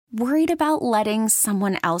Worried about letting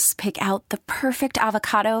someone else pick out the perfect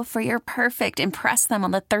avocado for your perfect impress them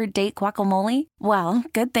on the third date guacamole? Well,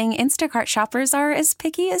 good thing Instacart shoppers are as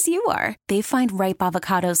picky as you are. They find ripe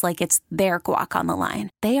avocados like it's their guac on the line.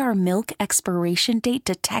 They are milk expiration date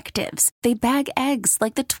detectives. They bag eggs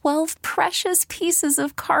like the 12 precious pieces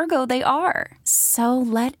of cargo they are. So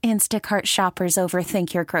let Instacart shoppers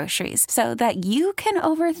overthink your groceries so that you can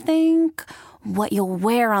overthink what you'll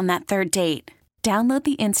wear on that third date. Download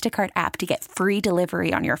the Instacart app to get free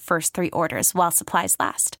delivery on your first 3 orders while supplies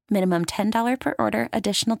last. Minimum $10 per order.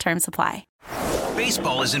 Additional terms apply.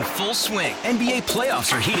 Baseball is in full swing. NBA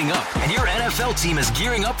playoffs are heating up, and your NFL team is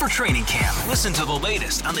gearing up for training camp. Listen to the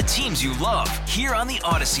latest on the teams you love here on the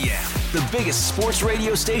Odyssey app. The biggest sports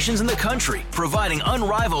radio stations in the country, providing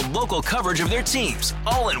unrivaled local coverage of their teams,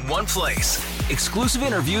 all in one place. Exclusive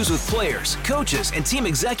interviews with players, coaches, and team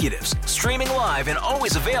executives, streaming live and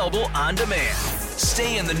always available on demand.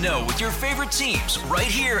 Stay in the know with your favorite teams right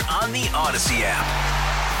here on the Odyssey app.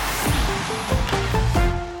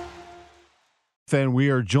 And we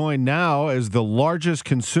are joined now as the largest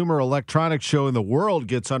consumer electronics show in the world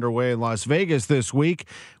gets underway in Las Vegas this week.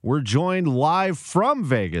 We're joined live from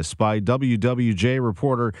Vegas by WWJ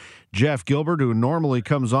reporter Jeff Gilbert, who normally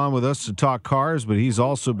comes on with us to talk cars, but he's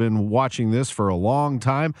also been watching this for a long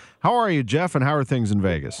time. How are you, Jeff, and how are things in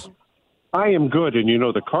Vegas? I am good, and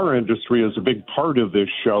the car industry is a big part of this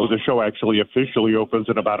show. The show actually officially opens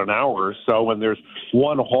in about an hour or so, and there's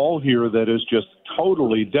one hall here that is just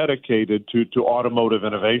totally dedicated to automotive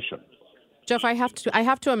innovation. Jeff, I have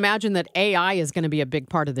to imagine that AI is going to be a big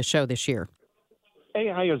part of the show this year.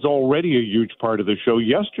 AI is already a huge part of the show.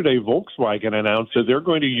 Yesterday, Volkswagen announced that they're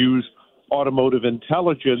going to use automotive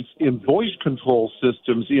intelligence in voice control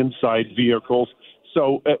systems inside vehicles.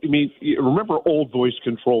 So, remember old voice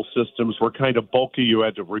control systems were kind of bulky. You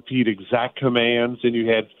had to repeat exact commands, and you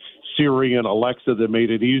had Siri and Alexa that made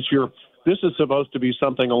it easier. This is supposed to be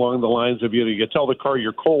something along the lines of, you tell the car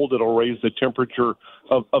you're cold, it'll raise the temperature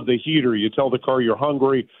of the heater. You tell the car you're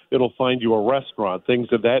hungry, it'll find you a restaurant, things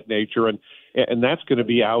of that nature. And that's going to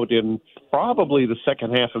be out in probably the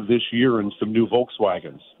second half of this year in some new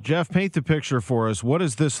Volkswagens. Jeff, paint the picture for us. What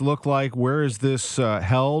does this look like? Where is this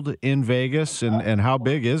held in Vegas, and how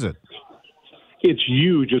big is it? It's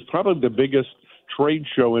huge. It's probably the biggest trade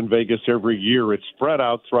show in Vegas every year. It's spread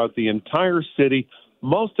out throughout the entire city.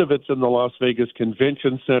 Most of it's in the Las Vegas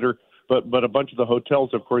Convention Center, but a bunch of the hotels,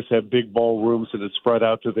 of course, have big ballrooms, and it's spread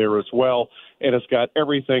out to there as well. And it's got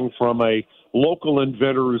everything from a local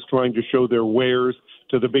inventor who's trying to show their wares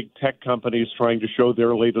to the big tech companies trying to show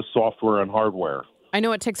their latest software and hardware. I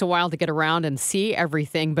know it takes a while to get around and see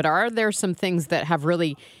everything, but are there some things that have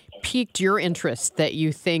really piqued your interest that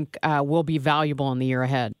you think will be valuable in the year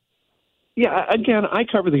ahead? Yeah, again, I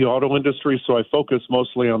cover the auto industry, so I focus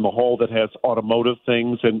mostly on the hall that has automotive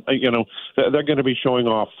things. And, they're going to be showing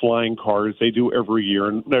off flying cars. They do every year.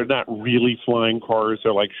 And they're not really flying cars.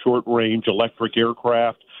 They're like short-range electric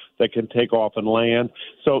aircraft that can take off and land.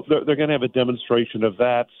 So they're going to have a demonstration of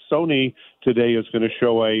that. Sony today is going to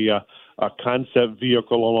show a concept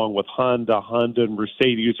vehicle along with Honda. Honda and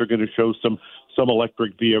Mercedes are going to show some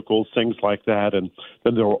electric vehicles, things like that. And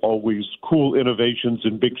then there are always cool innovations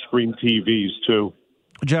in big screen TVs, too.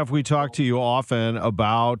 Jeff, we talk to you often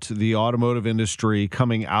about the automotive industry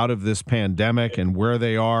coming out of this pandemic and where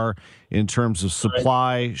they are in terms of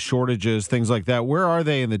supply, shortages, things like that. Where are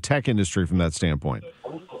they in the tech industry from that standpoint?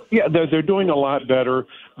 Yeah, they're doing a lot better.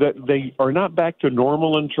 They are not back to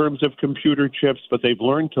normal in terms of computer chips, but they've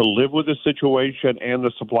learned to live with the situation, and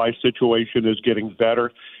the supply situation is getting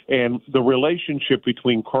better. And the relationship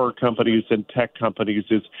between car companies and tech companies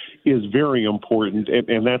is very important.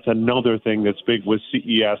 And that's another thing that's big with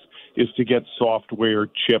CES, is to get software,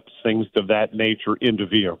 chips, things of that nature into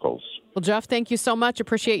vehicles. Well, Jeff, thank you so much.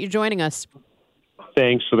 Appreciate you joining us.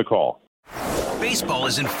 Thanks for the call. Baseball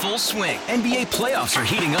is in full swing. NBA playoffs are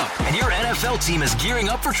heating up, and your NFL team is gearing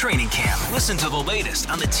up for training camp. Listen to the latest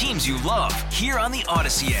on the teams you love here on the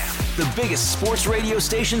Odyssey app. The biggest sports radio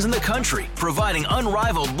stations in the country, providing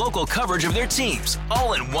unrivaled local coverage of their teams,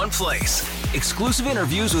 all in one place. Exclusive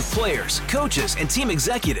interviews with players, coaches, and team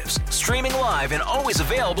executives, streaming live and always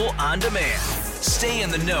available on demand. Stay in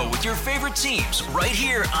the know with your favorite teams right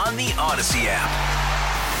here on the Odyssey app.